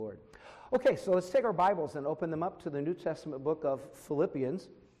Okay, so let's take our Bibles and open them up to the New Testament book of Philippians,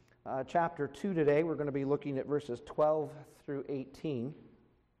 chapter 2 today. We're going to be looking at verses 12 through 18.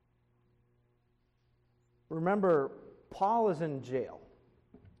 Remember, Paul is in jail,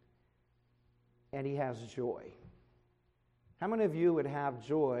 and he has joy. How many of you would have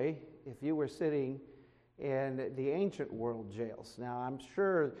joy if you were sitting in the ancient world jails? Now, I'm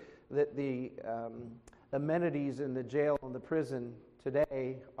sure that the amenities in the jail and the prison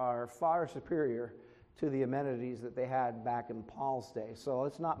today are far superior to the amenities that they had back in Paul's day. So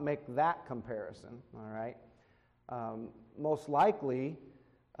let's not make that comparison, all right? Most likely,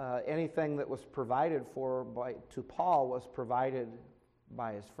 anything that was provided to Paul was provided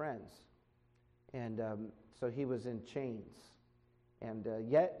by his friends. And so he was in chains. And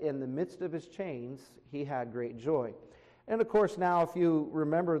yet, in the midst of his chains, he had great joy. And of course, now, if you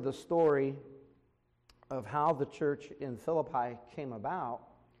remember the story of how the church in Philippi came about,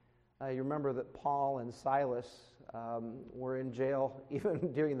 you remember that Paul and Silas were in jail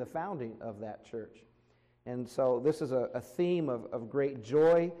even during the founding of that church. And so this is a theme of great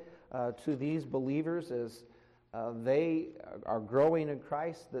joy to these believers as they are growing in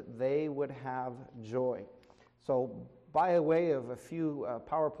Christ, that they would have joy. So by way of a few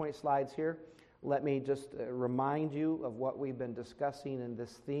PowerPoint slides here, let me just remind you of what we've been discussing in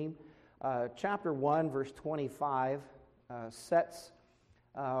this theme. Chapter 1, verse 25 sets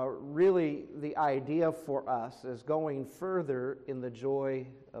really the idea for us as going further in the joy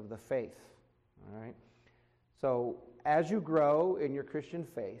of the faith. All right? So as you grow in your Christian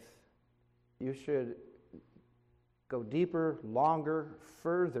faith, you should go deeper, longer,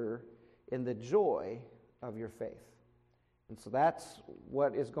 further in the joy of your faith. And so that's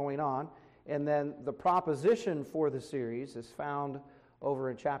what is going on. And then the proposition for the series is found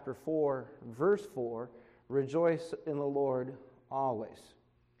over in chapter 4, verse 4, rejoice in the Lord always.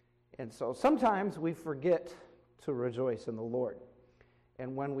 And so sometimes we forget to rejoice in the Lord.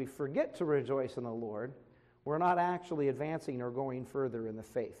 And when we forget to rejoice in the Lord, we're not actually advancing or going further in the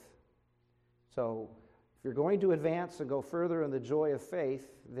faith. So if you're going to advance and go further in the joy of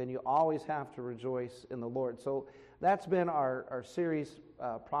faith, then you always have to rejoice in the Lord. So that's been our series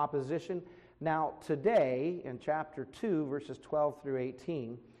proposition. Now, today, in chapter 2, verses 12 through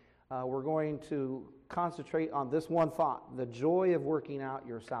 18, we're going to concentrate on this one thought, the joy of working out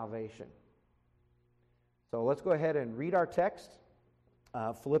your salvation. So let's go ahead and read our text,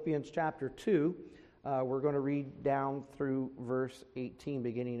 Philippians chapter 2. We're going to read down through verse 18,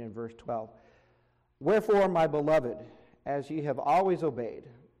 beginning in verse 12. Wherefore, my beloved, as ye have always obeyed,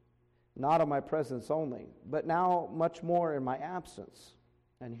 not of my presence only, but now much more in my absence.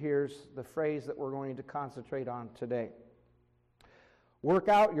 And here's the phrase that we're going to concentrate on today. Work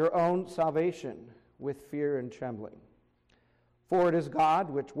out your own salvation with fear and trembling. For it is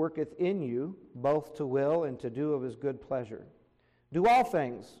God which worketh in you, both to will and to do of his good pleasure. Do all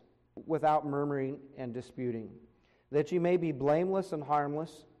things without murmuring and disputing, that ye may be blameless and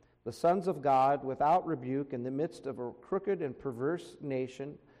harmless, the sons of God, without rebuke, in the midst of a crooked and perverse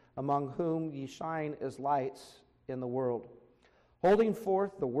nation, among whom ye shine as lights in the world, holding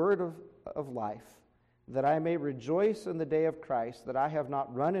forth the word of life, that I may rejoice in the day of Christ, that I have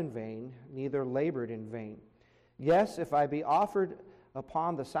not run in vain, neither labored in vain. Yes, if I be offered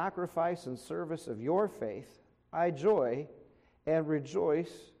upon the sacrifice and service of your faith, I joy and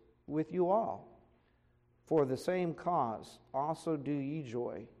rejoice with you all. For the same cause also do ye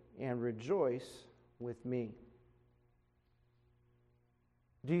joy and rejoice with me.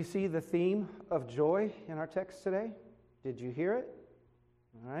 Do you see the theme of joy in our text today? Did you hear it?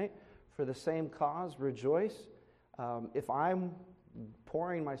 All right. For the same cause, rejoice. If I'm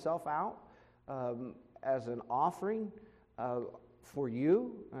pouring myself out as an offering for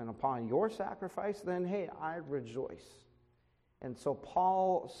you and upon your sacrifice, then hey, I rejoice. And so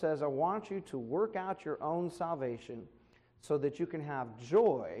Paul says, I want you to work out your own salvation so that you can have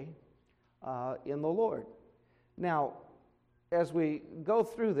joy in the Lord. Now, as we go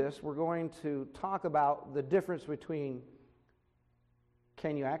through this, we're going to talk about the difference between,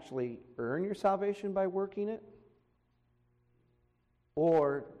 can you actually earn your salvation by working it?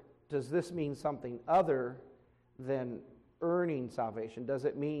 Or does this mean something other than earning salvation? Does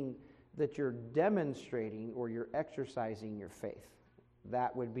it mean that you're demonstrating or you're exercising your faith?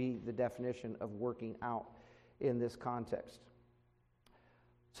 That would be the definition of working out in this context.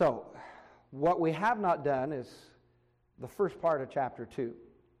 So, what we have not done is the first part of chapter 2.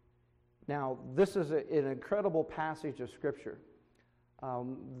 Now, this is an incredible passage of Scripture.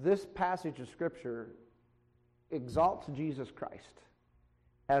 This passage of Scripture exalts Jesus Christ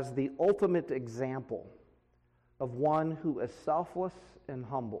as the ultimate example of one who is selfless and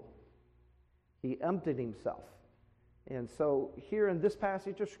humble. He emptied himself. And so here in this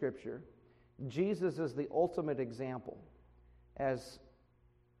passage of Scripture, Jesus is the ultimate example as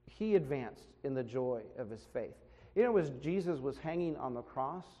he advanced in the joy of his faith. You know, as Jesus was hanging on the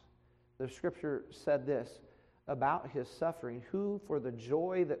cross, the Scripture said this about his suffering, who for the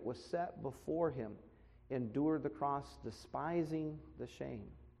joy that was set before him endured the cross, despising the shame.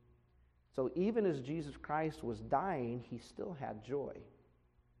 So even as Jesus Christ was dying, he still had joy.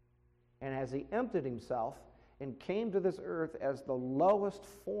 And as he emptied himself and came to this earth as the lowest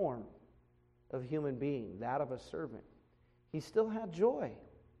form of human being, that of a servant, he still had joy.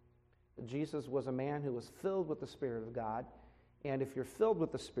 Jesus was a man who was filled with the Spirit of God. And if you're filled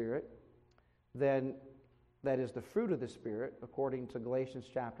with the Spirit, then that is the fruit of the Spirit, according to Galatians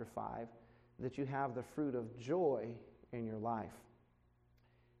chapter 5, that you have the fruit of joy in your life.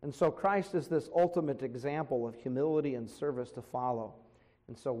 And so Christ is this ultimate example of humility and service to follow.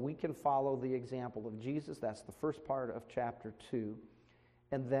 And so we can follow the example of Jesus. That's the first part of chapter 2.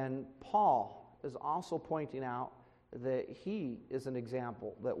 And then Paul is also pointing out that he is an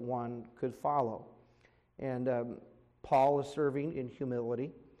example that one could follow. And Paul is serving in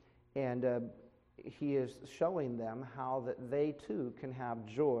humility, and he is showing them how that they too can have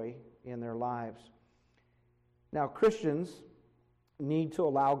joy in their lives. Now, Christians need to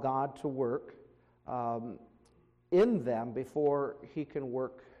allow God to work in them before he can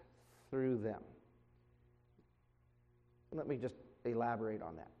work through them. Let me just elaborate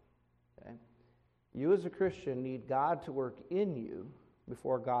on that. Okay? You as a Christian need God to work in you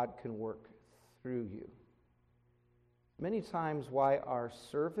before God can work through you. Many times why our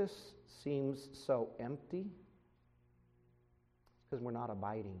service seems so empty is because we're not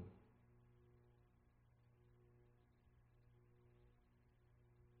abiding.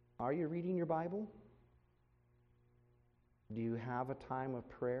 Are you reading your Bible? Do you have a time of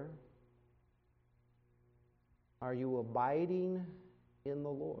prayer? Are you abiding in the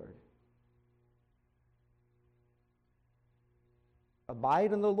Lord?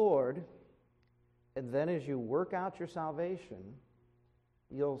 Abide in the Lord, and then as you work out your salvation,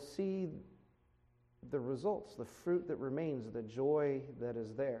 you'll see the results, the fruit that remains, the joy that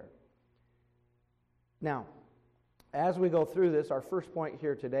is there. Now, as we go through this, our first point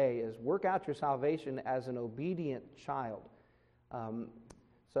here today is work out your salvation as an obedient child.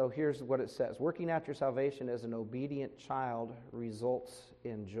 So here's what it says. Working out your salvation as an obedient child results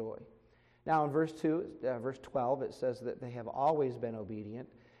in joy. Now in verse 12, it says that they have always been obedient.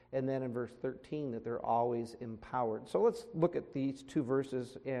 And then in verse 13, that they're always empowered. So let's look at these two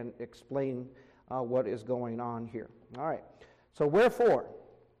verses and explain what is going on here. All right. So wherefore,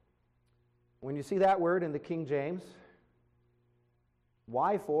 when you see that word in the King James,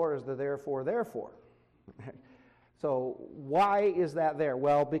 why for is the therefore. So why is that there?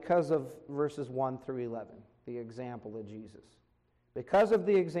 Well, because of verses 1 through 11, the example of Jesus. Because of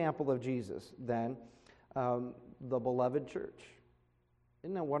the example of Jesus, then, the beloved church.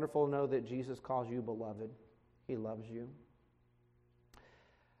 Isn't that wonderful to know that Jesus calls you beloved? He loves you.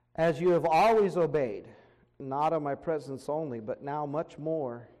 As you have always obeyed, not in my presence only, but now much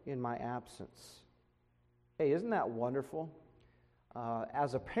more in my absence. Hey, isn't that wonderful?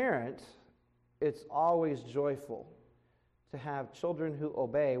 As a parent, it's always joyful to have children who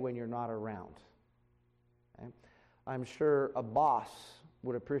obey when you're not around. Okay? I'm sure a boss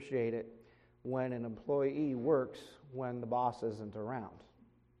would appreciate it when an employee works when the boss isn't around.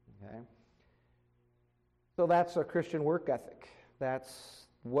 Okay? So that's a Christian work ethic. That's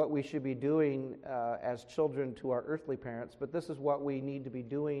what we should be doing as children to our earthly parents, but this is what we need to be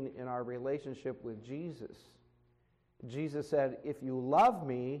doing in our relationship with Jesus. Jesus said, if you love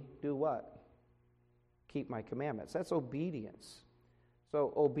me, do what? Keep my commandments. That's obedience.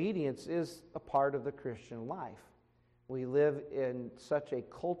 So obedience is a part of the Christian life. We live in such a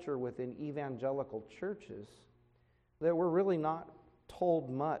culture within evangelical churches that we're really not told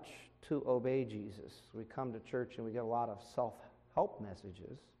much to obey Jesus. We come to church and we get a lot of self-help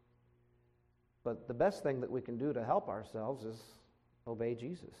messages. But the best thing that we can do to help ourselves is obey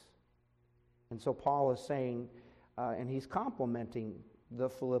Jesus. And so Paul is saying, and he's complimenting the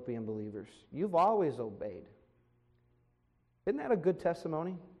Philippian believers, you've always obeyed. Isn't that a good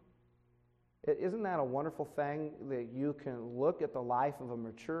testimony? Isn't that a wonderful thing that you can look at the life of a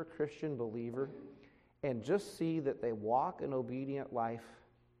mature Christian believer and just see that they walk an obedient life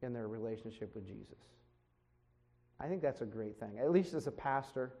in their relationship with Jesus? I think that's a great thing. At least as a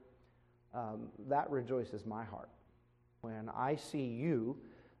pastor, that rejoices my heart when I see you,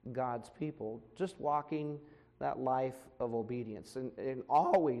 God's people, just walking that life of obedience. And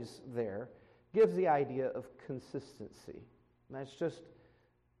always there gives the idea of consistency. And that's just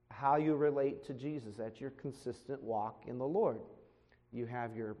how you relate to Jesus. That's your consistent walk in the Lord. You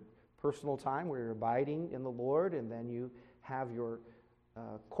have your personal time where you're abiding in the Lord, and then you have your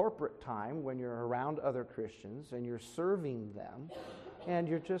corporate time when you're around other Christians and you're serving them, and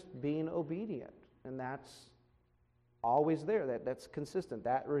you're just being obedient. And that's always there. That's consistent.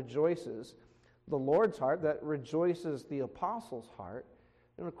 That rejoices the Lord's heart. That rejoices the apostle's heart.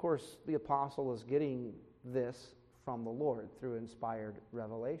 And of course, the apostle is getting this from the Lord through inspired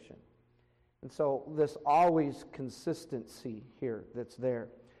revelation. And so this always consistency here that's there.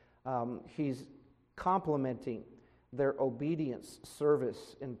 He's complimenting their obedience,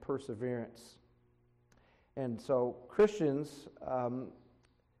 service, and perseverance. And so Christians,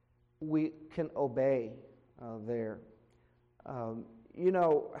 we can obey there. You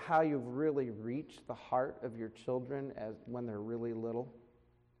know how you've really reached the heart of your children as when they're really little?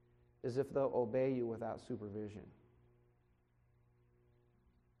 Is if they'll obey you without supervision.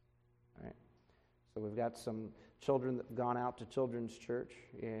 All right. So we've got some children that have gone out to children's church,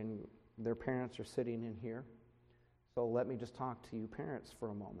 and their parents are sitting in here. So let me just talk to you parents for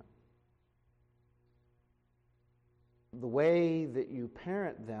a moment. The way that you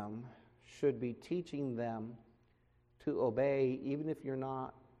parent them should be teaching them to obey, even if you're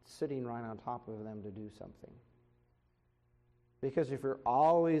not sitting right on top of them to do something. Because if you're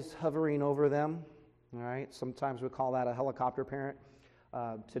always hovering over them, all right, sometimes we call that a helicopter parent.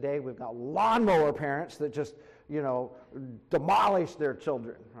 Today we've got lawnmower parents that just, demolish their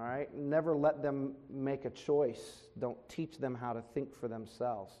children, all right? Never let them make a choice. Don't teach them how to think for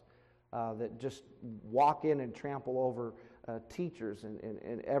themselves. That just walk in and trample over teachers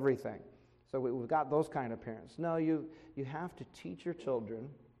and everything. So we've got those kind of parents. No, you have to teach your children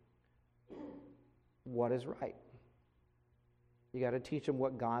what is right. You got to teach them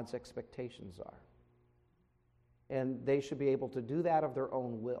what God's expectations are. And they should be able to do that of their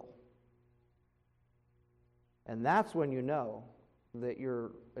own will. And that's when you know that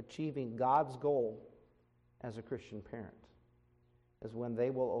you're achieving God's goal as a Christian parent, is when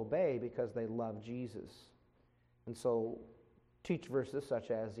they will obey because they love Jesus. And so teach verses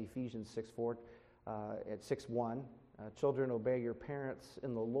such as Ephesians 6:4, at 6:1, children, obey your parents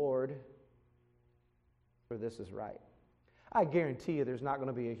in the Lord, for this is right. I guarantee you there's not going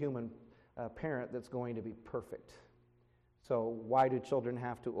to be a human parent that's going to be perfect. So why do children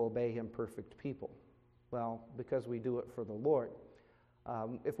have to obey imperfect people? Well, because we do it for the Lord.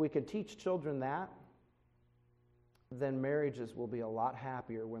 If we can teach children that, then marriages will be a lot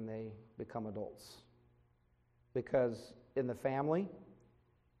happier when they become adults. Because in the family,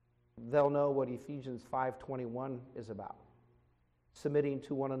 they'll know what Ephesians 5:21 is about. Submitting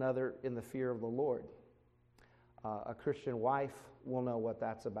to one another in the fear of the Lord. A Christian wife will know what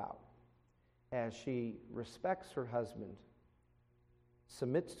that's about. As she respects her husband,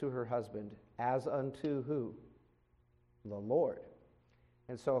 submits to her husband as unto who? The Lord.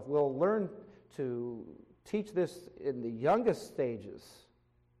 And so if we'll learn to teach this in the youngest stages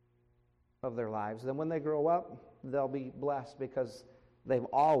of their lives, then when they grow up, they'll be blessed because they've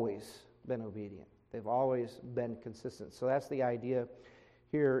always been obedient. They've always been consistent. So that's the idea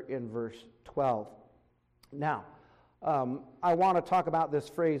here in verse 12. Now, I want to talk about this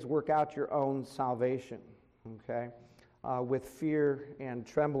phrase, work out your own salvation, okay, with fear and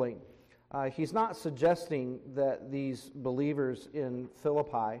trembling. He's not suggesting that these believers in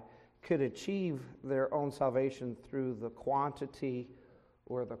Philippi could achieve their own salvation through the quantity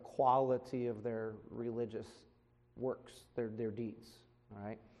or the quality of their religious works, their deeds, all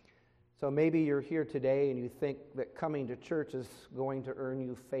right? So maybe you're here today and you think that coming to church is going to earn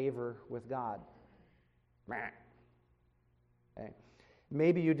you favor with God. Okay.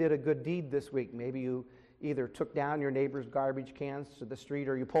 Maybe you did a good deed this week. Maybe you either took down your neighbor's garbage cans to the street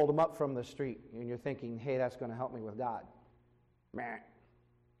or you pulled them up from the street and you're thinking, hey, that's going to help me with God.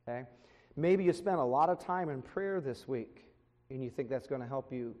 Okay. Maybe you spent a lot of time in prayer this week and you think that's going to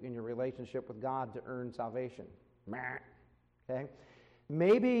help you in your relationship with God to earn salvation. Okay.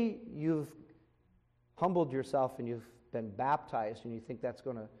 Maybe you've humbled yourself and you've been baptized and you think that's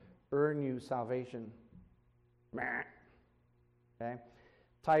going to earn you salvation. Okay?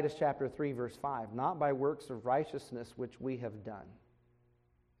 Titus chapter 3, verse 5, not by works of righteousness which we have done.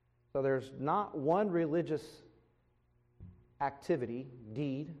 So there's not one religious activity,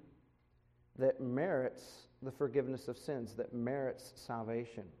 deed, that merits the forgiveness of sins, that merits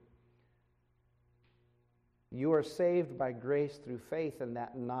salvation. You are saved by grace through faith, and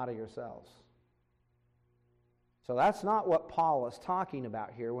that not of yourselves. So that's not what Paul is talking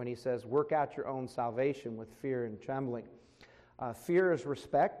about here when he says, work out your own salvation with fear and trembling. Fear is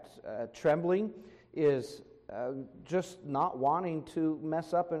respect. Trembling is just not wanting to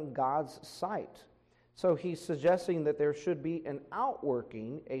mess up in God's sight. So he's suggesting that there should be an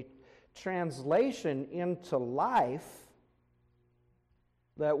outworking, a translation into life,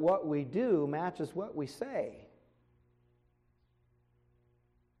 that what we do matches what we say.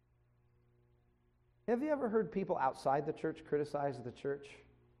 Have you ever heard people outside the church criticize the church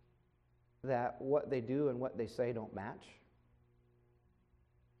that what they do and what they say don't match?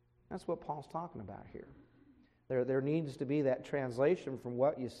 That's what Paul's talking about here. There needs to be that translation from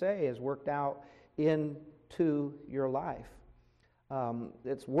what you say is worked out into your life.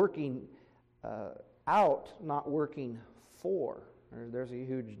 It's working out, not working for. There's a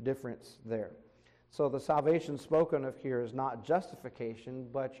huge difference there. So the salvation spoken of here is not justification,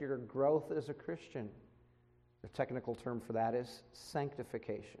 but your growth as a Christian. The technical term for that is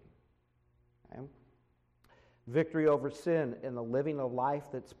sanctification. Okay? Victory over sin and the living a life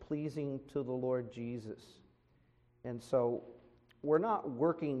that's pleasing to the Lord Jesus. And so we're not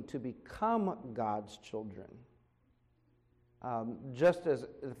working to become God's children. Just as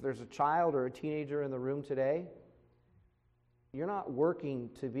if there's a child or a teenager in the room today, you're not working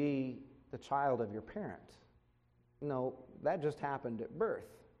to be the child of your parent. No, that just happened at birth,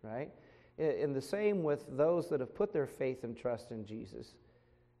 right? In the same with those that have put their faith and trust in Jesus.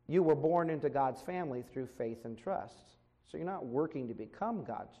 You were born into God's family through faith and trust. So you're not working to become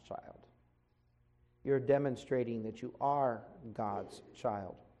God's child. You're demonstrating that you are God's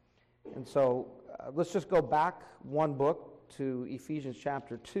child. And so let's just go back one book to Ephesians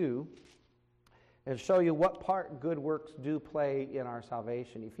chapter 2 and show you what part good works do play in our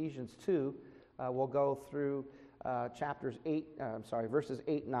salvation. Ephesians 2, we'll go through verses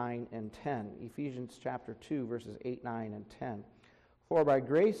 8, 9, and 10. Ephesians chapter 2, verses 8, 9, and 10. For by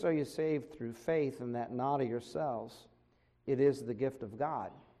grace are you saved through faith, and that not of yourselves. It is the gift of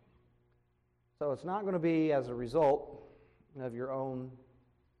God. So it's not going to be as a result of your own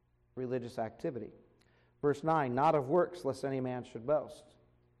religious activity. Verse 9, not of works, lest any man should boast.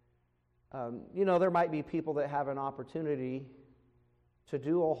 There might be people that have an opportunity to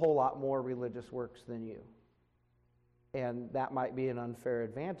do a whole lot more religious works than you. And that might be an unfair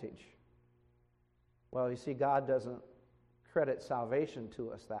advantage. Well, you see, God doesn't credit salvation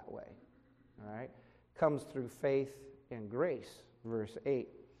to us that way. All right? Comes through faith and grace, verse 8.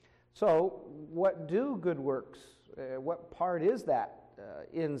 So, what do good works? What part is that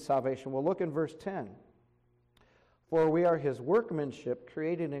in salvation? Well, look in verse 10. For we are his workmanship,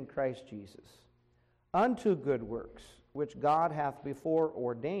 created in Christ Jesus, unto good works, which God hath before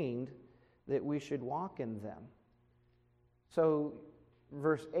ordained that we should walk in them. So,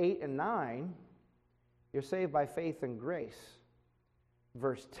 verse 8 and 9, you're saved by faith and grace.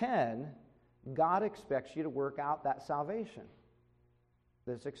 Verse 10, God expects you to work out that salvation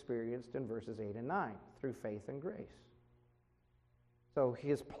that's experienced in verses 8 and 9 through faith and grace. So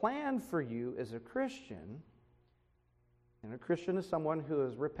his plan for you as a Christian, and a Christian is someone who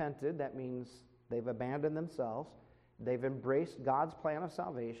has repented. That means they've abandoned themselves. They've embraced God's plan of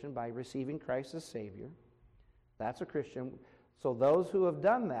salvation by receiving Christ as Savior. That's a Christian. So those who have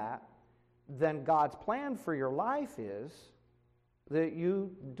done that, then God's plan for your life is that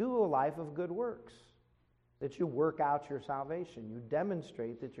you do a life of good works, that you work out your salvation. You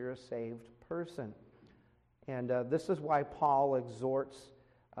demonstrate that you're a saved person. And this is why Paul exhorts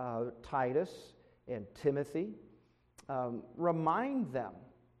Titus and Timothy. Remind them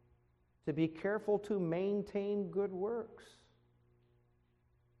to be careful to maintain good works.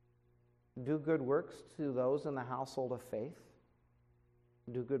 Do good works to those in the household of faith.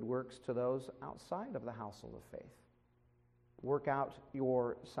 Do good works to those outside of the household of faith. Work out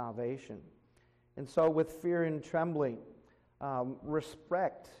your salvation. And so with fear and trembling,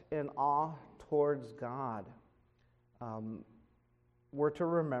 respect and awe towards God, we're to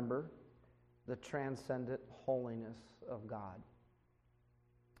remember the transcendent holiness of God.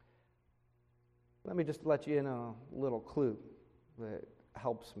 Let me just let you in on a little clue that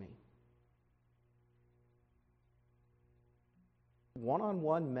helps me.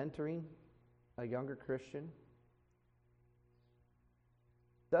 One-on-one mentoring a younger Christian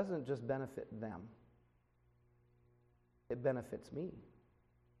doesn't just benefit them. It benefits me.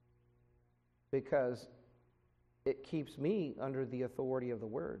 Because it keeps me under the authority of the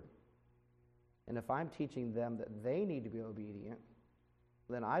Word. And if I'm teaching them that they need to be obedient,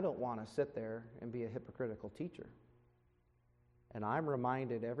 then I don't want to sit there and be a hypocritical teacher. And I'm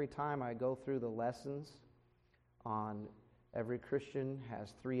reminded every time I go through the lessons on every Christian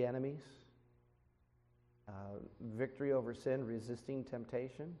has three enemies: victory over sin, resisting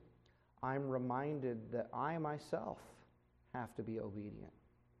temptation. I'm reminded that I myself have to be obedient.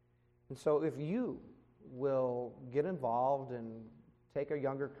 And so if you will get involved and take a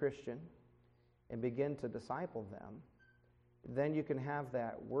younger Christian and begin to disciple them, then you can have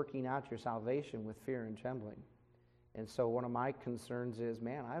that working out your salvation with fear and trembling. And so one of my concerns is,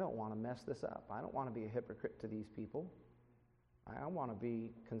 man, I don't want to mess this up. I don't want to be a hypocrite to these people. I want to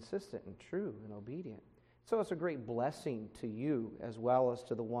be consistent and true and obedient. So it's a great blessing to you as well as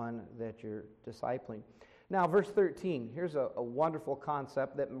to the one that you're discipling. Now, verse 13, here's a wonderful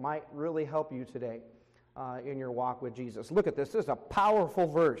concept that might really help you today in your walk with Jesus. Look at this. This is a powerful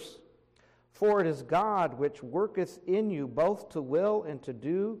verse. For it is God which worketh in you both to will and to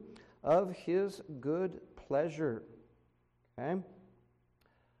do of his good pleasure. Okay?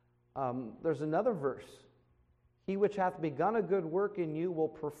 There's another verse. He which hath begun a good work in you will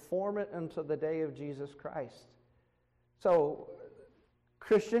perform it until the day of Jesus Christ. So,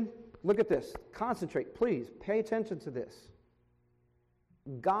 Christian, look at this. Concentrate, please. Pay attention to this.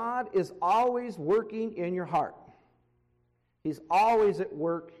 God is always working in your heart. He's always at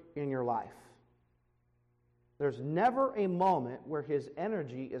work in your life. There's never a moment where his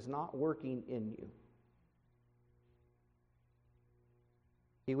energy is not working in you.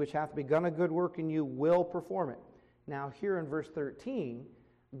 He which hath begun a good work in you will perform it. Now here in verse 13,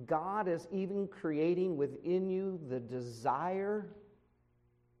 God is even creating within you the desire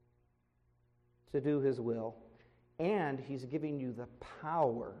to do his will, and he's giving you the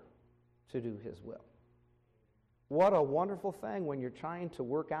power to do his will. What a wonderful thing when you're trying to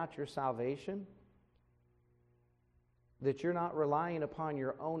work out your salvation, that you're not relying upon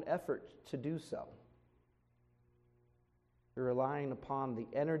your own effort to do so. You're relying upon the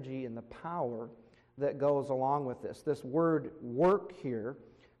energy and the power that goes along with this. This word work here,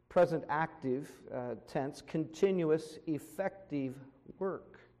 present active tense, continuous, effective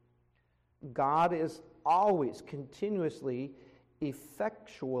work. God is always continuously,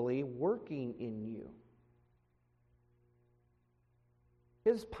 effectually working in you.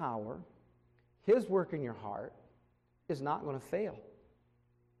 His power, his work in your heart is not going to fail.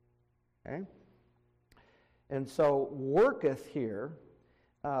 Okay? And so, worketh here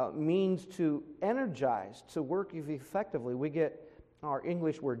means to energize, to work effectively. We get our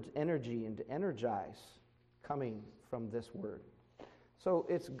English words energy and to energize coming from this word. So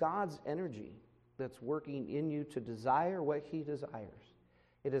it's God's energy that's working in you to desire what he desires.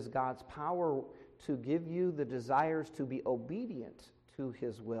 It is God's power to give you the desires to be obedient to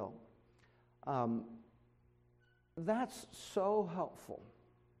his will. That's so helpful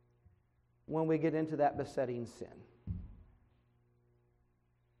when we get into that besetting sin.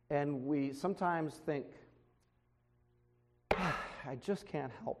 And we sometimes think, I just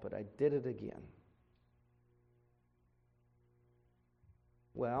can't help it. I did it again.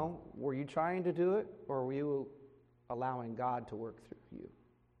 Well, were you trying to do it, or were you allowing God to work through you?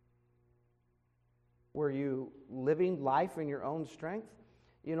 Were you living life in your own strength?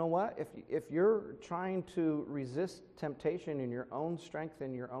 You know what? If you're trying to resist temptation in your own strength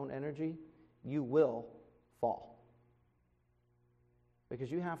and your own energy, you will fall.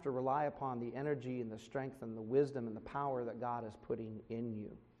 Because you have to rely upon the energy and the strength and the wisdom and the power that God is putting in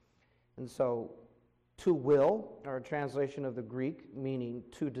you. And so, to will, or a translation of the Greek meaning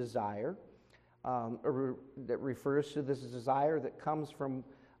to desire, that refers to this desire that comes from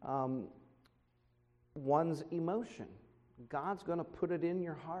one's emotion. God's going to put it in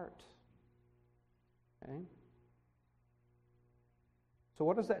your heart. Okay? So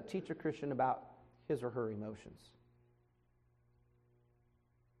what does that teach a Christian about his or her emotions?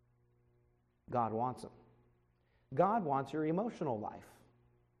 God wants them. God wants your emotional life.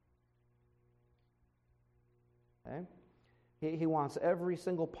 Okay? He wants every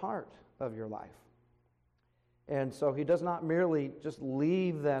single part of your life. And so he does not merely just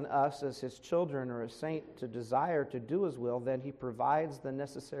leave then us as his children or a saint to desire to do his will, then he provides the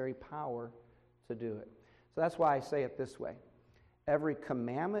necessary power to do it. So that's why I say it this way. Every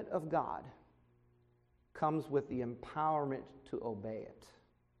commandment of God comes with the empowerment to obey it.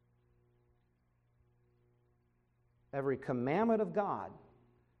 Every commandment of God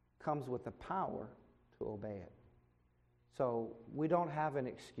comes with the power to obey it. So we don't have an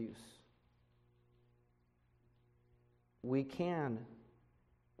excuse. We can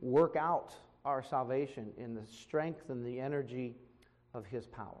work out our salvation in the strength and the energy of his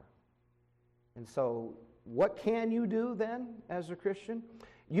power. And so what can you do then as a Christian?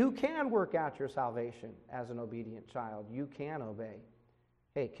 You can work out your salvation as an obedient child. You can obey.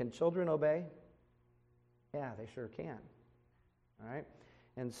 Hey, can children obey? Yeah, they sure can. All right?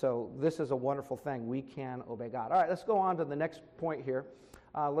 And so this is a wonderful thing. We can obey God. All right, let's go on to the next point here.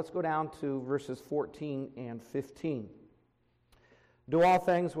 Let's go down to verses 14 and 15. Do all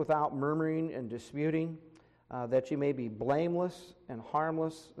things without murmuring and disputing, that you may be blameless and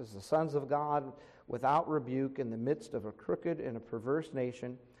harmless as the sons of God, without rebuke, in the midst of a crooked and a perverse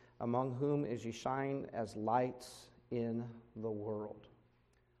nation, among whom as ye shine as lights in the world.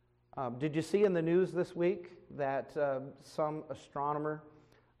 Did you see in the news this week that some astronomer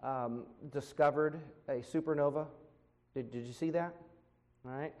discovered a supernova? Did you see that?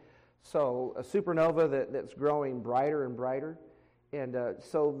 All right. So a supernova that's growing brighter and brighter. And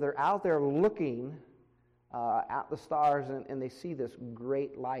so they're out there looking at the stars, and they see this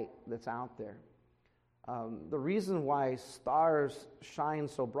great light that's out there. The reason why stars shine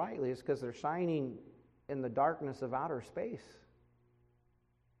so brightly is because they're shining in the darkness of outer space.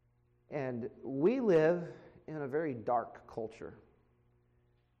 And we live in a very dark culture.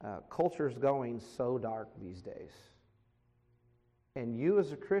 Culture's going so dark these days. And you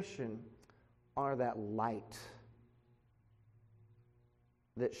as a Christian are that light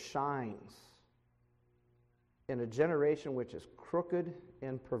that shines in a generation which is crooked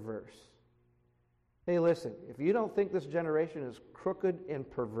and perverse. Hey, listen, if you don't think this generation is crooked and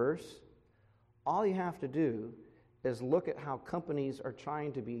perverse, all you have to do is look at how companies are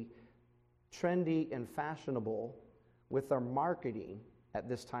trying to be trendy and fashionable with their marketing at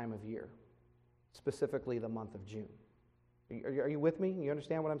this time of year, specifically the month of June. Are you with me? You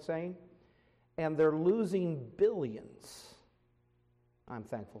understand what I'm saying? And they're losing billions. I'm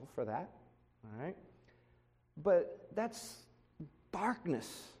thankful for that, all right? But that's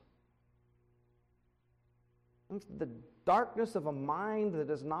darkness. It's the darkness of a mind that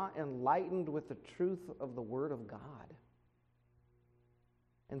is not enlightened with the truth of the Word of God.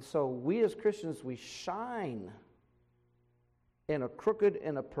 And so we as Christians, we shine in a crooked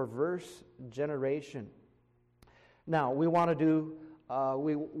and a perverse generation. Now, we want to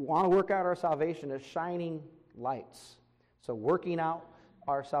work out our salvation as shining lights. So working out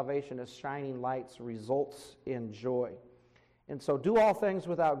our salvation as shining lights results in joy. And so do all things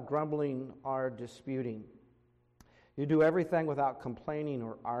without grumbling or disputing. You do everything without complaining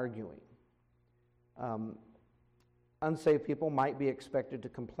or arguing. Unsaved people might be expected to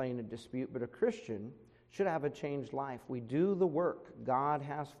complain and dispute, but a Christian should have a changed life. We do the work God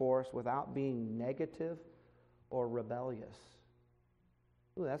has for us without being negative or rebellious.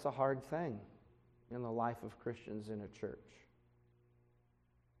 Ooh, that's a hard thing in the life of Christians in a church.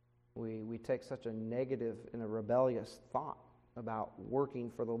 We take such a negative and a rebellious thought about working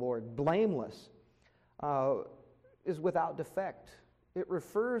for the Lord. Blameless is without defect. It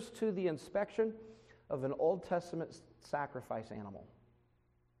refers to the inspection of an Old Testament sacrifice animal.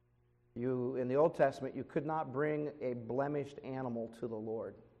 In the Old Testament, you could not bring a blemished animal to the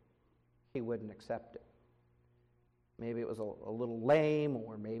Lord. He wouldn't accept it. Maybe it was a little lame,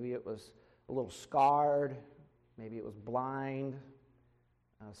 or maybe it was a little scarred, maybe it was blind.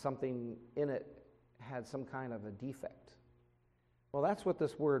 Something in it had some kind of a defect. Well, that's what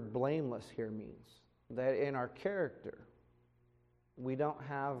this word blameless here means. That in our character, we don't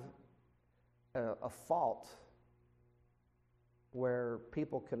have a fault where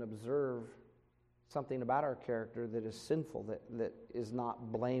people can observe something about our character that is sinful, that is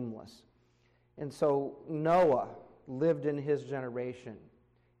not blameless. And so Noah lived in his generation,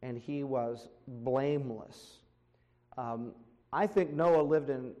 and he was blameless. I think Noah lived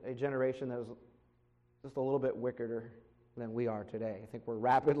in a generation that was just a little bit wickeder than we are today. I think we're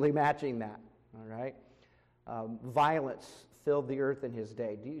rapidly matching that, all right? Violence filled the earth in his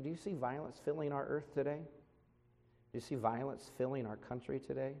day. Do you see violence filling our earth today? Do you see violence filling our country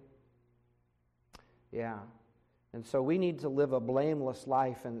today? Yeah. And so we need to live a blameless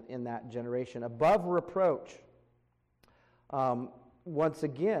life in that generation. Above reproach. Once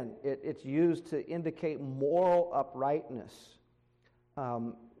again, it's used to indicate moral uprightness.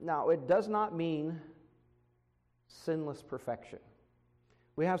 Now, it does not mean sinless perfection.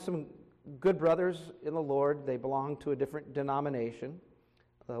 We have some good brothers in the Lord. They belong to a different denomination,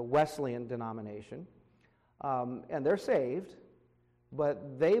 the Wesleyan denomination, and they're saved,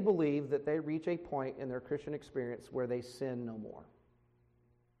 but they believe that they reach a point in their Christian experience where they sin no more.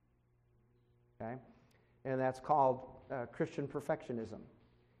 Okay? And that's called Christian perfectionism.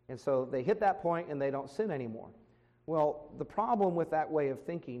 And so they hit that point and they don't sin anymore. Well, the problem with that way of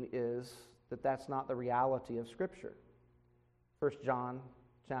thinking is that that's not the reality of Scripture. 1 John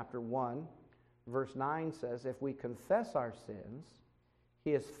chapter 1, verse 9 says, if we confess our sins,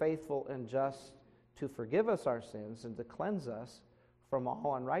 He is faithful and just to forgive us our sins and to cleanse us from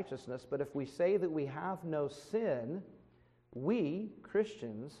all unrighteousness. But if we say that we have no sin, we,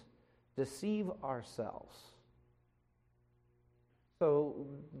 Christians, deceive ourselves. So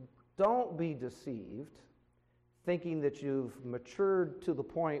don't be deceived, thinking that you've matured to the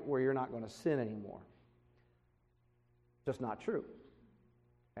point where you're not going to sin anymore. Just not true.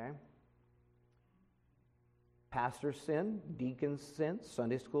 Okay? Pastors sin, deacons sin,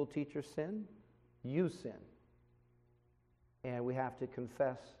 Sunday school teachers sin, you sin. And we have to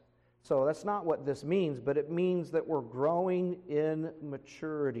confess. So that's not what this means, but it means that we're growing in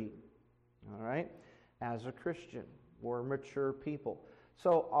maturity. All right? As a Christian, we're mature people.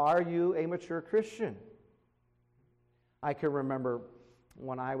 So are you a mature Christian? I can remember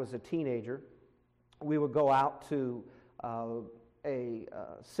when I was a teenager, we would go out to a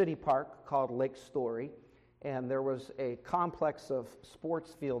city park called Lake Story, and there was a complex of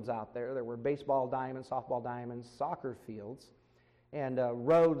sports fields out there. There were baseball diamonds, softball diamonds, soccer fields, and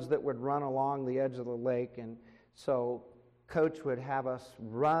roads that would run along the edge of the lake. And so Coach would have us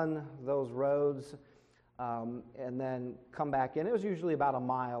run those roads and then come back in. It was usually about a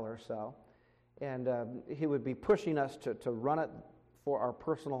mile or so. And he would be pushing us to run it for our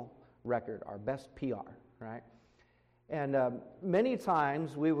personal record, our best PR, right? And many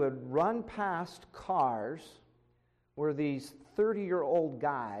times we would run past cars where these 30-year-old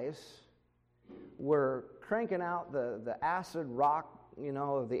guys were cranking out the acid rock,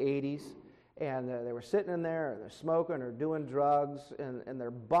 of the 80s, and they were sitting in there, they're smoking or doing drugs, and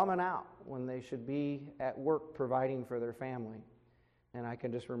they're bumming out when they should be at work providing for their family. And I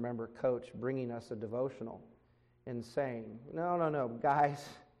can just remember Coach bringing us a devotional and saying, no, guys,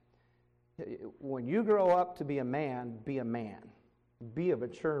 when you grow up to be a man, be a man. Be a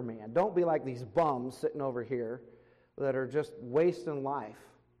mature man. Don't be like these bums sitting over here that are just wasting life.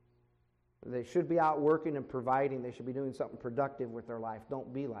 They should be out working and providing. They should be doing something productive with their life.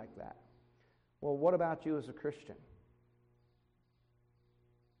 Don't be like that. Well, what about you as a Christian?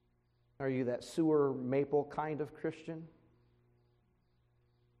 Are you that sewer maple kind of Christian?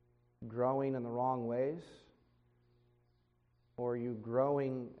 Growing in the wrong ways? Or are you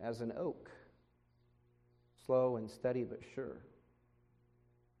growing as an oak? Slow and steady but sure.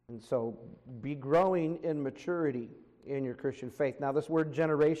 And so be growing in maturity in your Christian faith. Now this word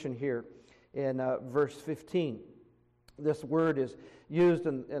generation here in verse 15, this word is used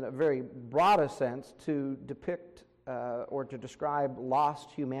in a very broad sense to depict or to describe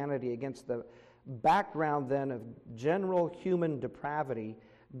lost humanity against the background then of general human depravity.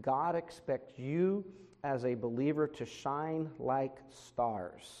 God expects you as a believer to shine like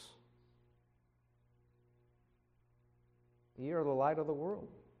stars. You are the light of the world.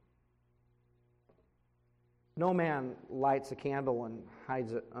 No man lights a candle and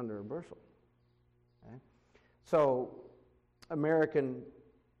hides it under a bushel. Okay? So, American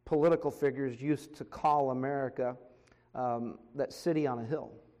political figures used to call America that city on a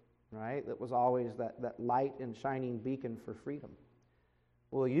hill, right? That was always that light and shining beacon for freedom.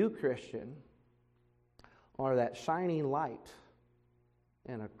 Well, you, Christian, are that shining light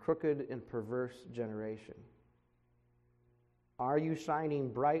in a crooked and perverse generation. Are you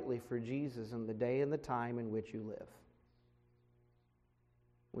shining brightly for Jesus in the day and the time in which you live?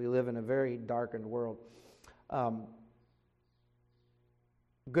 We live in a very darkened world.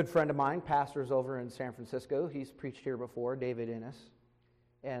 Good friend of mine, pastors over in San Francisco. He's preached here before, David Innes.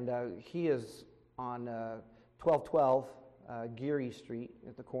 And he is on 1212 Geary Street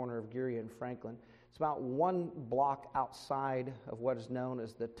at the corner of Geary and Franklin. It's about one block outside of what is known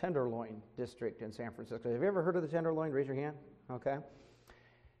as the Tenderloin District in San Francisco. Have you ever heard of the Tenderloin? Raise your hand. Okay.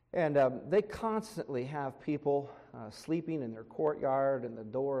 And they constantly have people sleeping in their courtyard and the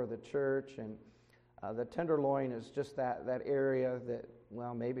door of the church. And the Tenderloin is just that area that,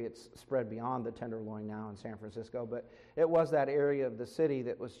 well, maybe it's spread beyond the Tenderloin now in San Francisco, but it was that area of the city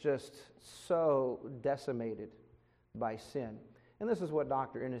that was just so decimated by sin. And this is what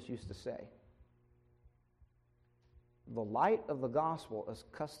Dr. Innes used to say. The light of the gospel is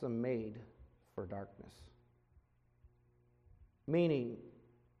custom made for darkness. Meaning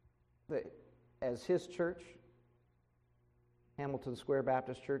that as his church, Hamilton Square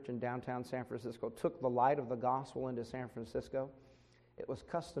Baptist Church in downtown San Francisco, took the light of the gospel into San Francisco, it was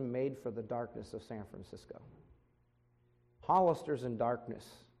custom made for the darkness of San Francisco. Hollister's in darkness,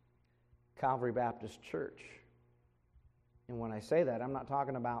 Calvary Baptist Church. And when I say that, I'm not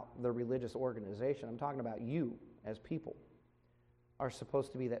talking about the religious organization. I'm talking about you as people are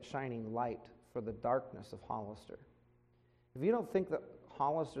supposed to be that shining light for the darkness of Hollister. If you don't think that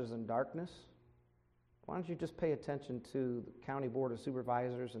Hollister's in darkness, why don't you just pay attention to the County Board of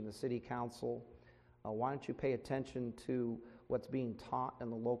Supervisors and the City Council? Why don't you pay attention to what's being taught in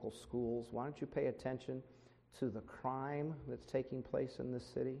the local schools? Why don't you pay attention to the crime that's taking place in this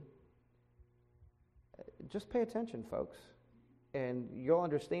city? Just pay attention, folks, and you'll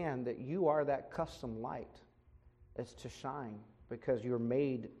understand that you are that custom light It's to shine, because you're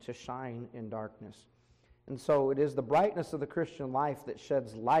made to shine in darkness. And so it is the brightness of the Christian life that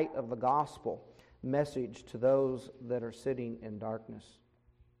sheds light of the gospel message to those that are sitting in darkness.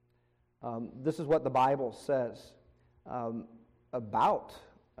 This is what the Bible says about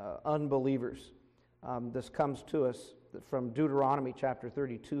unbelievers. This comes to us from Deuteronomy chapter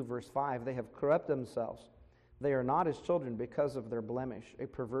 32, verse 5. They have corrupted themselves. They are not his children because of their blemish, a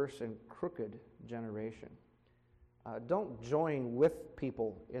perverse and crooked generation. Don't join with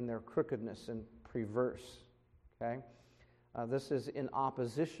people in their crookedness and perverse. Okay? This is in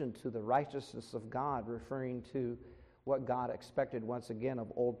opposition to the righteousness of God, referring to what God expected, once again,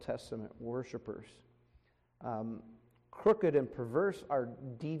 of Old Testament worshipers. Crooked and perverse are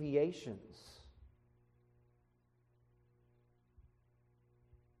deviations.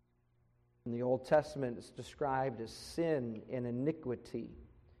 In the Old Testament, it's described as sin and iniquity,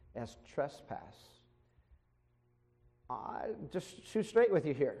 as trespass. Just shoot straight with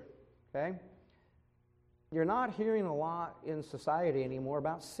you here, okay? You're not hearing a lot in society anymore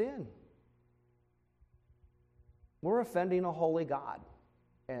about sin. We're offending a holy God,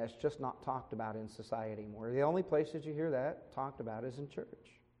 and it's just not talked about in society anymore. The only places you hear that talked about is in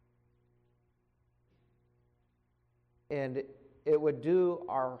church. And it would do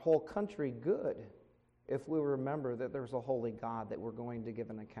our whole country good if we remember that there's a holy God that we're going to give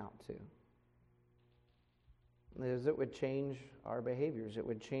an account to. Because it would change our behaviors. It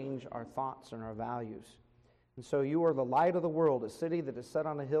would change our thoughts and our values. And so you are the light of the world. A city that is set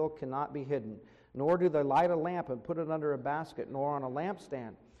on a hill cannot be hidden. Nor do they light a lamp and put it under a basket, nor on a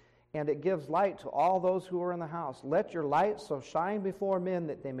lampstand. And it gives light to all those who are in the house. Let your light so shine before men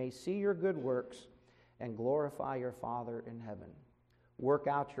that they may see your good works and glorify your Father in heaven. Work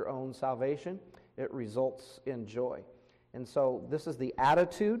out your own salvation. It results in joy. And so this is the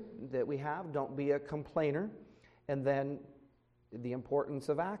attitude that we have. Don't be a complainer. And then the importance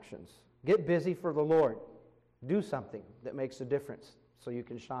of actions. Get busy for the Lord. Do something that makes a difference so you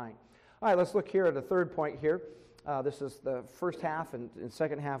can shine. All right, let's look here at a third point here. This is the first half and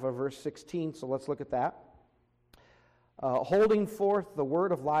second half of verse 16, so let's look at that. Holding forth the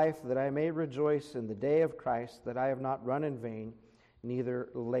word of life, that I may rejoice in the day of Christ, that I have not run in vain, neither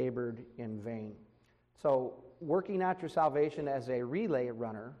labored in vain. So working out your salvation as a relay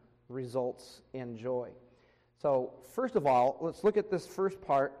runner results in joy. So first of all, let's look at this first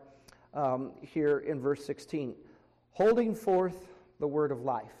part here in verse 16. Holding forth the word of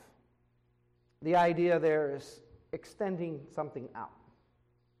life. The idea there is extending something out.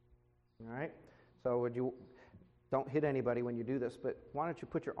 All right? So don't hit anybody when you do this, but why don't you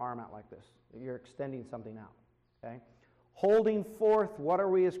put your arm out like this? You're extending something out. Okay? Holding forth, what are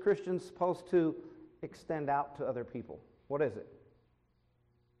we as Christians supposed to extend out to other people? What is it?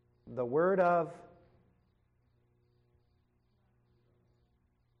 The word of...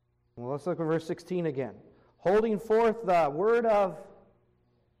 Well, let's look at verse 16 again. Holding forth the word of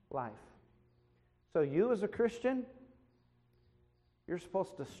life. So you as a Christian, you're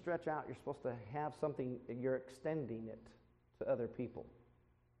supposed to stretch out. You're supposed to have something, you're extending it to other people.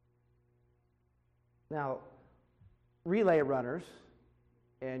 Now, relay runners,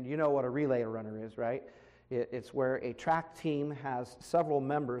 and you know what a relay runner is, right? It's where a track team has several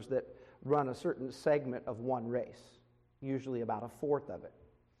members that run a certain segment of one race, usually about a fourth of it.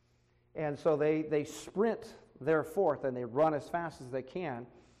 And so they sprint their fourth, and they run as fast as they can.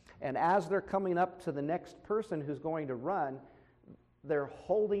 And as they're coming up to the next person who's going to run, they're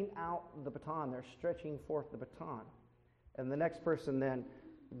holding out the baton. They're stretching forth the baton. And the next person then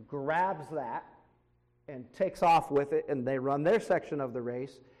grabs that and takes off with it, and they run their section of the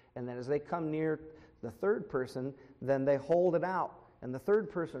race. And then as they come near the third person, then they hold it out. And the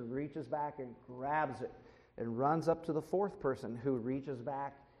third person reaches back and grabs it and runs up to the fourth person, who reaches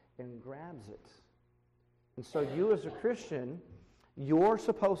back and grabs it. And so you as a Christian, you're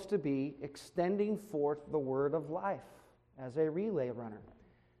supposed to be extending forth the word of life as a relay runner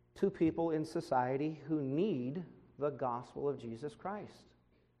to people in society who need the gospel of Jesus Christ.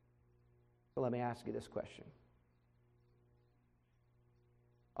 So let me ask you this question.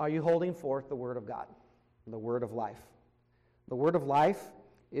 Are you holding forth the word of God, the word of life? The word of life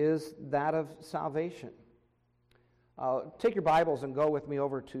is that of salvation. Take your Bibles and go with me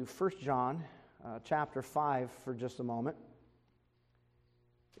over to 1 John chapter 5 for just a moment.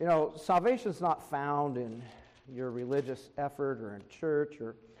 You know, salvation is not found in your religious effort or in church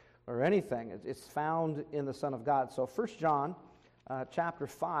or anything. It's found in the Son of God. So 1 John chapter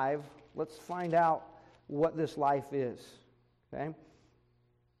 5, let's find out what this life is. Okay?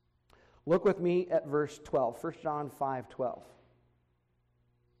 Look with me at verse 12. 1 John 5:12.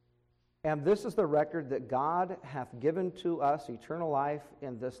 And this is the record that God hath given to us eternal life,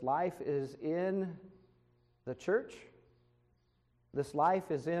 and this life is in the church. This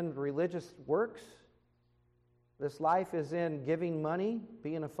life is in religious works. This life is in giving money,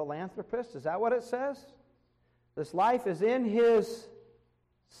 being a philanthropist. Is that what it says? This life is in His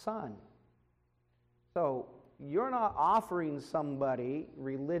Son. So you're not offering somebody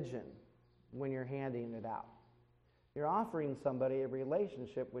religion when you're handing it out. You're offering somebody a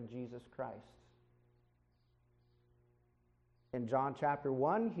relationship with Jesus Christ. In John chapter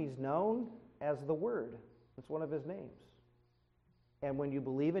 1, He's known as the Word. It's one of His names. And when you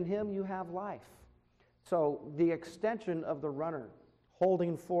believe in Him, you have life. So the extension of the runner,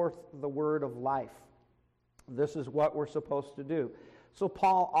 holding forth the word of life. This is what we're supposed to do. So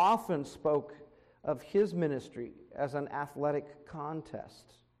Paul often spoke of his ministry as an athletic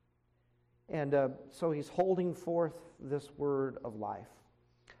contest. And so he's holding forth this word of life.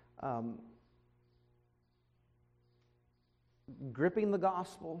 Gripping the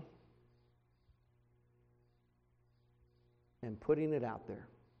gospel and putting it out there.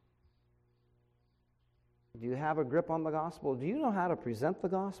 Do you have a grip on the gospel? Do you know how to present the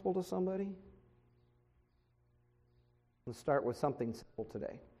gospel to somebody? Let's start with something simple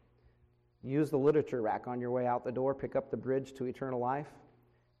today. Use the literature rack on your way out the door, pick up the Bridge to Eternal Life,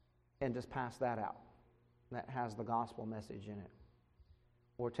 and just pass that out. That has the gospel message in it.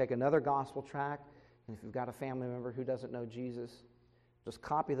 Or take another gospel tract, and if you've got a family member who doesn't know Jesus, just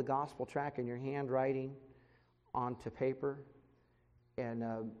copy the gospel tract in your handwriting onto paper and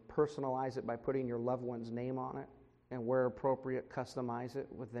personalize it by putting your loved one's name on it, and where appropriate, customize it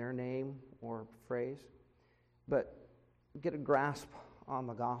with their name or phrase. But get a grasp on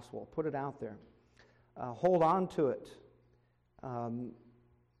the gospel. Put it out there. Hold on to it. So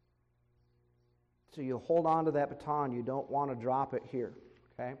you hold on to that baton. You don't want to drop it here.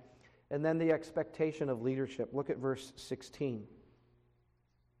 Okay? And then the expectation of leadership. Look at verse 16.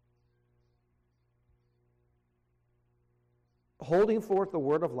 Holding forth the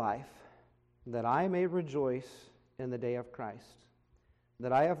word of life, that I may rejoice in the day of Christ,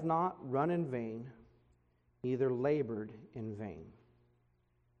 that I have not run in vain, neither labored in vain.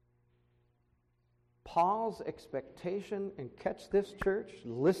 Paul's expectation, and catch this, church,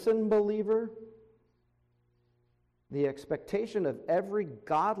 listen, believer, the expectation of every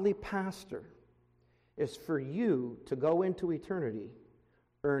godly pastor is for you to go into eternity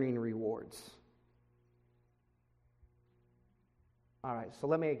earning rewards. All right, so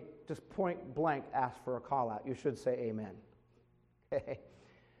let me just point blank ask for a call out. You should say amen. Okay?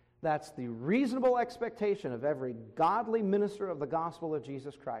 That's the reasonable expectation of every godly minister of the gospel of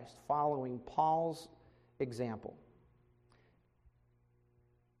Jesus Christ, following Paul's example.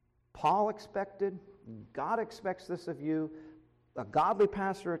 Paul expected, God expects this of you, a godly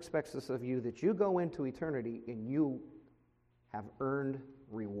pastor expects this of you, that you go into eternity and you have earned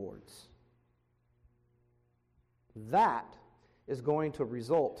rewards. That is going to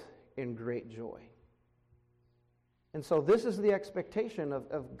result in great joy. And so this is the expectation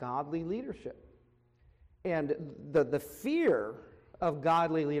of godly leadership. And the fear of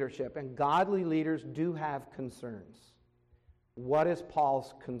godly leadership, and godly leaders do have concerns. What is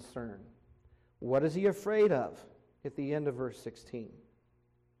Paul's concern? What is he afraid of at the end of verse 16?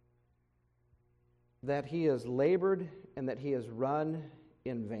 That he has labored and that he has run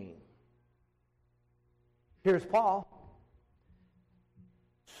in vain. Here's Paul,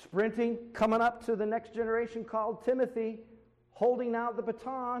 sprinting, coming up to the next generation called Timothy, holding out the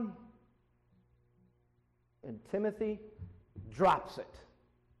baton, and Timothy drops it.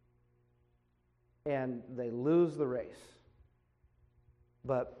 And they lose the race.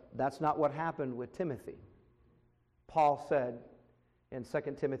 But that's not what happened with Timothy. Paul said in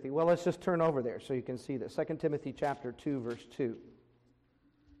 2 Timothy, well, let's just turn over there so you can see this. 2 Timothy chapter 2, verse 2.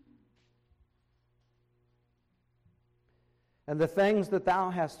 And the things that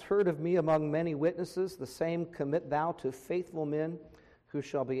thou hast heard of me among many witnesses, the same commit thou to faithful men who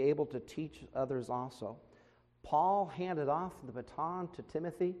shall be able to teach others also. Paul handed off the baton to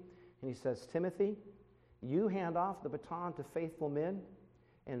Timothy, and he says, Timothy, you hand off the baton to faithful men.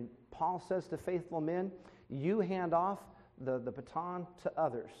 And Paul says to faithful men, you hand off the baton to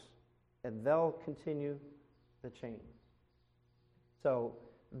others, and they'll continue the chain. So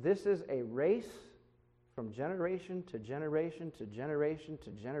this is a race from generation to generation to generation to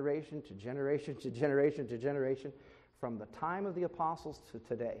generation to generation to generation to generation, from the time of the apostles to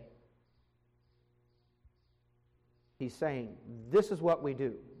today. He's saying, this is what we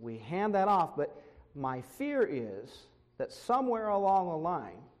do. We hand that off, but my fear is that somewhere along the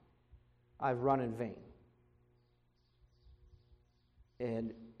line, I've run in vain.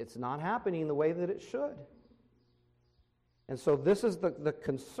 And it's not happening the way that it should. And so this is the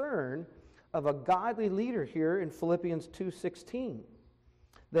concern of a godly leader here in Philippians 2:16,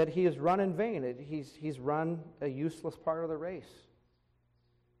 that he has run in vain. He's run a useless part of the race.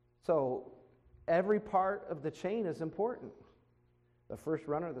 So every part of the chain is important. The first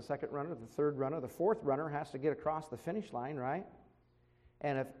runner, the second runner, the third runner, the fourth runner has to get across the finish line, right?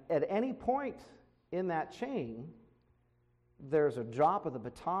 And if at any point in that chain there's a drop of the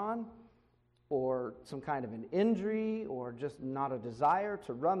baton or some kind of an injury or just not a desire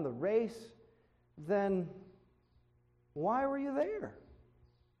to run the race, then why were you there?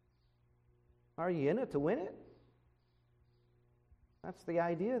 Are you in it to win it? That's the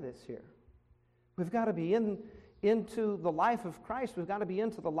idea that's here. We've got to be into the life of Christ. We've got to be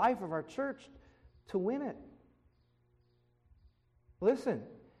into the life of our church to win it. Listen,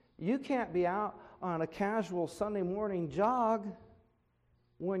 you can't be out on a casual Sunday morning jog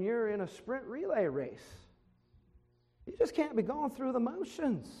when you're in a sprint relay race. You just can't be going through the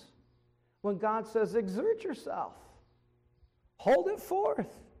motions when God says, exert yourself. Hold it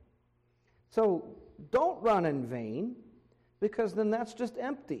forth. So don't run in vain, because then that's just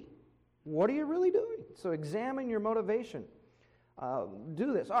empty. What are you really doing? So examine your motivation.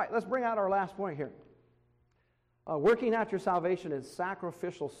 Do this. All right, let's bring out our last point here. Working out your salvation in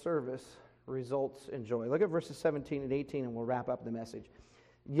sacrificial service results in joy. Look at verses 17 and 18, and we'll wrap up the message.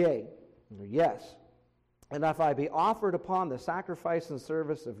 Yea, or yes, and if I be offered upon the sacrifice and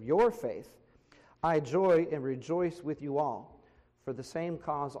service of your faith, I joy and rejoice with you all. For the same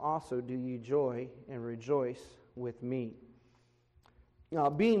cause also do ye joy and rejoice with me. Now,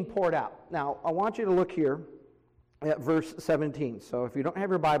 being poured out. Now, I want you to look here at verse 17. So if you don't have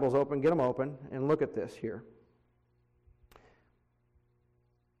your Bibles open, get them open and look at this here.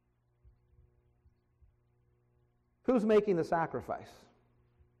 Who's making the sacrifice?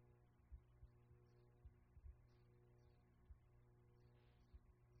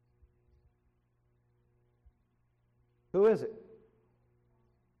 Who is it?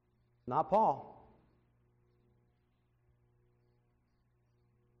 Not Paul.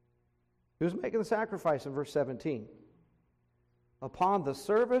 Who's making the sacrifice in verse 17? Upon the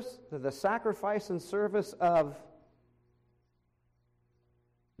sacrifice and service of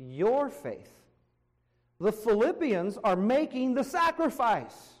your faith. The Philippians are making the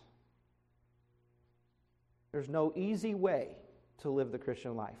sacrifice. There's no easy way to live the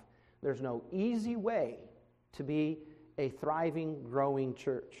Christian life. There's no easy way to be a thriving, growing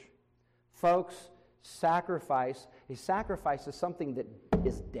church. Folks, a sacrifice is something that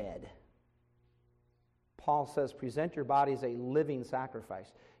is dead. Paul says, present your body as a living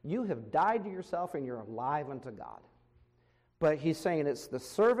sacrifice. You have died to yourself and you're alive unto God. But he's saying it's the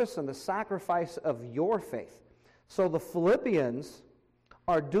service and the sacrifice of your faith. So the Philippians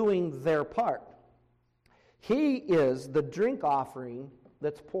are doing their part. He is the drink offering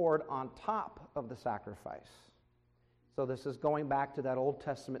that's poured on top of the sacrifice. So this is going back to that Old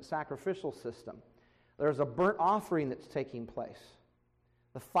Testament sacrificial system. There's a burnt offering that's taking place.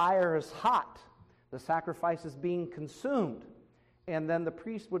 The fire is hot. The sacrifice is being consumed. And then the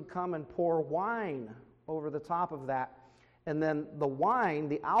priest would come and pour wine over the top of that. And then the wine,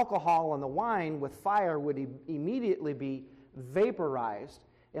 the alcohol in the wine with fire would immediately be vaporized.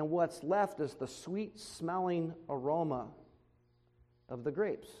 And what's left is the sweet-smelling aroma of the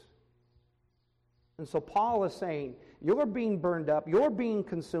grapes. And so Paul is saying, you're being burned up, you're being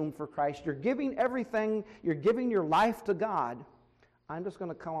consumed for Christ, you're giving everything, you're giving your life to God. I'm just going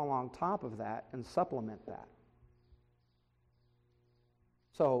to come along top of that and supplement that.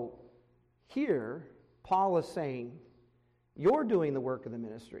 So here, Paul is saying, you're doing the work of the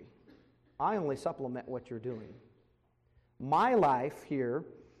ministry. I only supplement what you're doing. My life here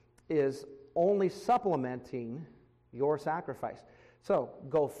is only supplementing your sacrifice. So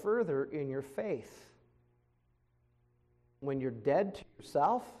go further in your faith. When you're dead to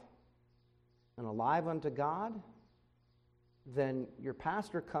yourself and alive unto God, then your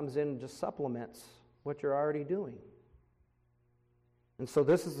pastor comes in and just supplements what you're already doing. And so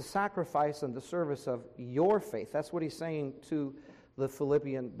this is the sacrifice and the service of your faith. That's what he's saying to the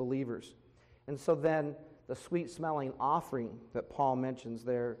Philippian believers. And so then the sweet-smelling offering that Paul mentions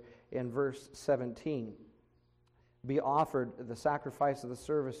there in verse 17, be offered the sacrifice of the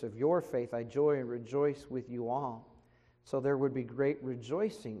service of your faith. I joy and rejoice with you all. So there would be great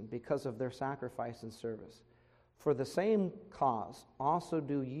rejoicing because of their sacrifice and service. For the same cause also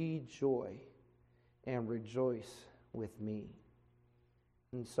do ye joy and rejoice with me.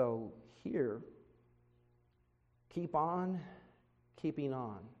 And so here, keep on keeping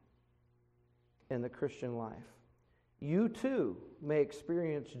on in the Christian life. you too may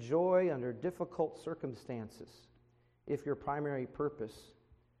experience joy under difficult circumstances if your primary purpose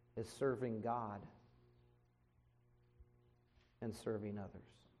is serving God and serving others.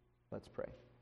 Let's pray.